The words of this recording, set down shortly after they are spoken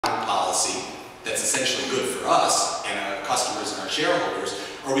policy that's essentially good for us and our customers and our shareholders,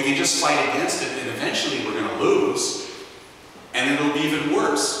 or we can just fight against it, and eventually we're going to lose, and it'll be even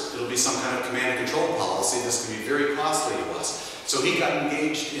worse. It'll be some kind of command and control policy that's going to be very costly to us. So he got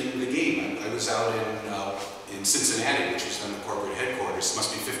engaged in the game. I was out in Cincinnati, which was then the corporate headquarters,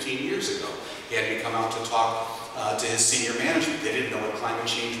 must be 15 years ago. He had me come out to talk to his senior management. They didn't know what climate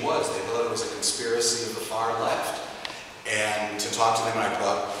change was. They thought it was a conspiracy of the far left. And to talk to them, I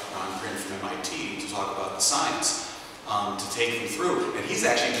brought Ron Prin from MIT to talk about the science, to take them through. And he's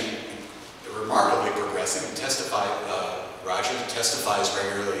actually been remarkably progressive and Roger testifies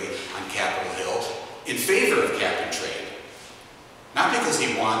regularly on Capitol Hill in favor of cap and trade. Not because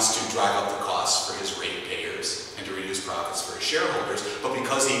he wants to drive up the costs for his ratepayers and to reduce profits for his shareholders, but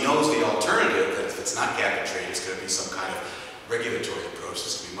because he knows the alternative, that if it's not cap and trade, it's going to be some kind of regulatory approach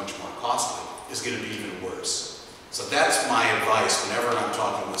that's going to be much more costly, is going to be even worse. So that's my advice whenever I'm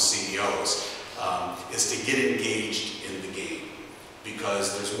talking with CEOs, is to get engaged in the game,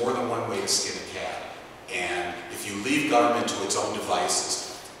 because there's more than one way to skin a cat. And if you leave government to its own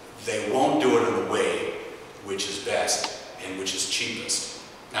devices, they won't do it in the way which is best and which is cheapest,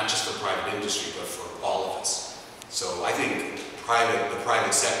 not just for private industry, but for all of us. So I think the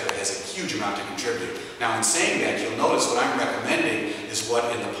private sector has a huge amount to contribute. Now, in saying that, you'll notice what I'm recommending is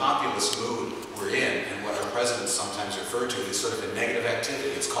what in the populist mood we're in, and what our presidents sometimes refer to as sort of a negative activity.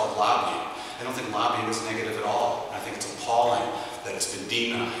 It's called lobbying. I don't think lobbying is negative at all. I think it's appalling that it's been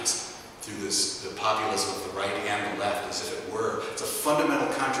demonized through the populism of the right and the left, as if it were. It's a fundamental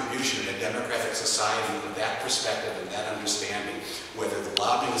contribution in a democratic society with that perspective and that understanding, whether the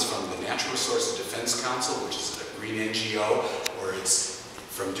lobbying is from the Natural Resources Defense Council, which is a green NGO, or it's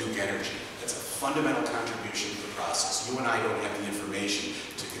from Duke Energy. It's a fundamental contribution to the process. You and I don't have the information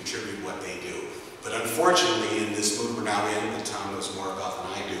to contribute what they do. But unfortunately, in this mood we're now in, that Tom knows more about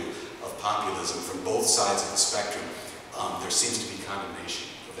than I do, of populism from both sides of the spectrum, there seems to be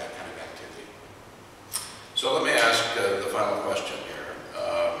condemnation of that kind of activity. So let me ask the final question here.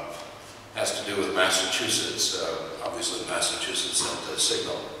 Has to do with Massachusetts. Obviously, Massachusetts sent a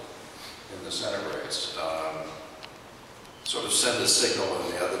signal in the Senate race. Sort of send a signal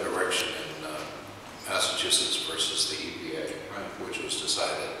in the other direction in Massachusetts versus the EPA, right, which was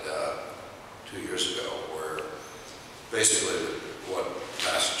decided 2 years ago, where basically what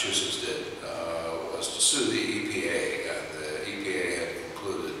Massachusetts did was to sue the EPA, and the EPA had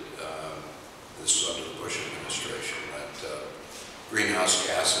concluded, this was under the Bush administration, that greenhouse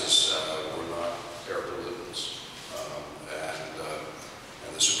gases were not air pollutants.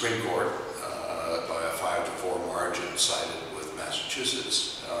 And the Supreme Court, by a 5-4 margin, sided with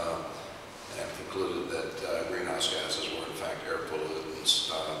Massachusetts and concluded that greenhouse gases were in fact air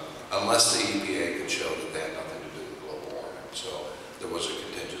pollutants, unless the EPA could show that they had nothing to do with global warming. So there was a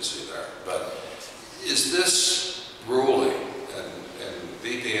contingency there. But is this ruling, and the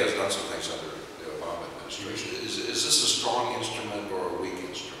EPA has done some things under the Obama administration, is this a strong instrument or a weak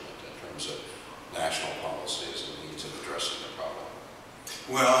instrument in terms of national policies and means of addressing the problem?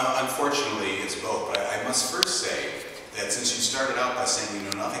 Well, unfortunately, it's both. But I must first say that since you started out by saying you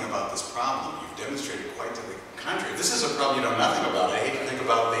know nothing about this problem, you've demonstrated quite to the contrary. This is a problem you know nothing about. I hate to think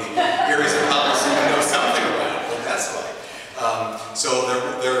about the areas of policy you know something about, but that's like. So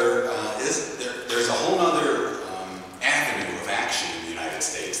there's a whole other avenue of action in the United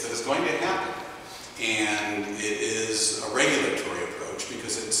States that is going to happen. And it is a regulatory approach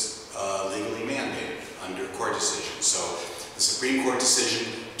because it's legally mandated under court decisions. So the Supreme Court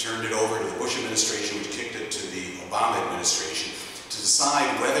decision turned it over to the Bush administration, which kicked it to the Obama administration, to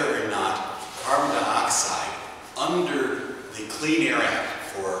decide whether or not carbon dioxide under the Clean Air Act,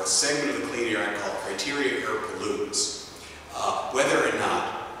 for a segment of the Clean Air Act called Criteria Air Pollutants, whether or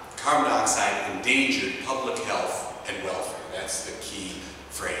not carbon dioxide endangered public health and welfare. That's the key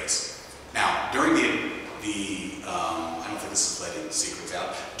phrase. Now, during I don't think this is letting the secrets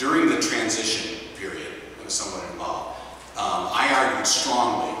out, during the transition period, I was somewhat involved, I argued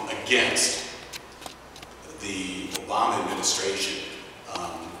strongly against the Obama administration,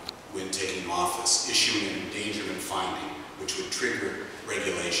 when taking office, issuing an endangerment finding, which would trigger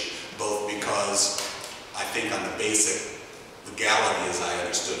regulation, both because I think on the basic legality, as I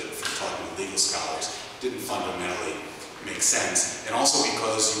understood it from talking to legal scholars, didn't fundamentally make sense, and also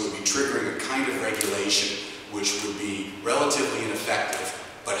because you would be triggering a kind of regulation which would be relatively ineffective,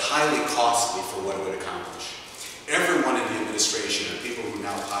 but highly costly for what it would accomplish. Everyone in the administration and people who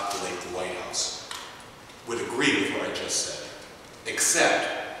now populate the White House would agree with what I just said,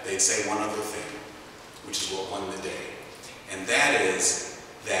 except they'd say one other thing, which is what won the day. And that is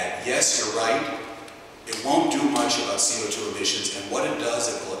that, yes, you're right, it won't do much about CO2 emissions, and what it does,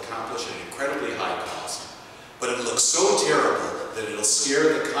 it will accomplish so terrible that it'll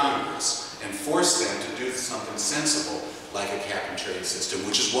scare the Congress and force them to do something sensible like a cap-and-trade system,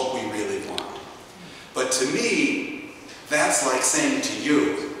 which is what we really want. But to me, that's like saying to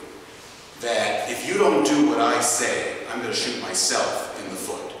you that if you don't do what I say, I'm going to shoot myself in the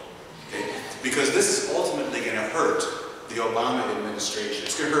foot. Okay? Because this is ultimately going to hurt the Obama administration.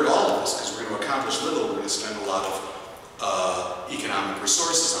 It's going to hurt all of us because we're going to accomplish little. We're going to spend a lot of economic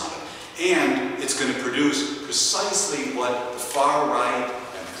resources on it. And it's going to produce precisely what the far right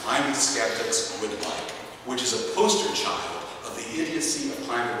and the climate skeptics would like, which is a poster child of the idiocy of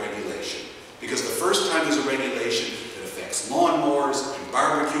climate regulation. Because the first time there's a regulation that affects lawnmowers and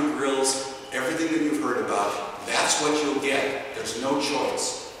barbecue grills, everything that you've heard about, that's what you'll get. There's no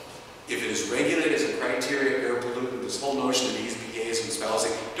choice. If it is regulated as a criteria air pollutant, this whole notion that the EPA is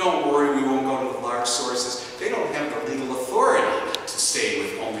espousing, don't worry, we won't go to the large sources. They don't have the legal authority to stay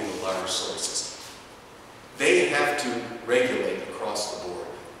with only the large sources. They have to regulate across the board.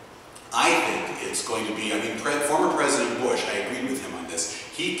 I think it's going to be, I mean, former President Bush, I agreed with him on this,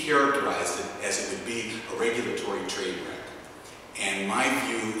 he characterized it as it would be a regulatory train wreck. And my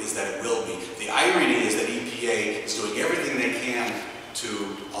view is that it will be. The irony is that EPA is doing everything they can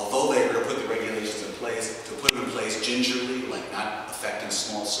to, although they're going to put the regulations in place, to put them in place gingerly, like not affecting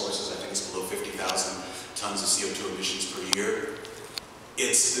small sources. I think it's below 50,000 tons of CO2 emissions per year.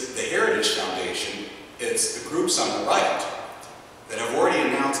 It's the Heritage Foundation, it's the groups on the right that have already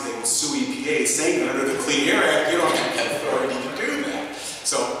announced they will sue EPA, saying that under the Clean Air Act, you don't have that authority to do that.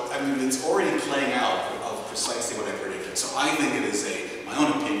 So, I mean, it's already playing out of precisely what I predicted. So I think it is my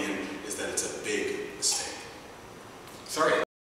own opinion is that it's a big mistake. Sorry.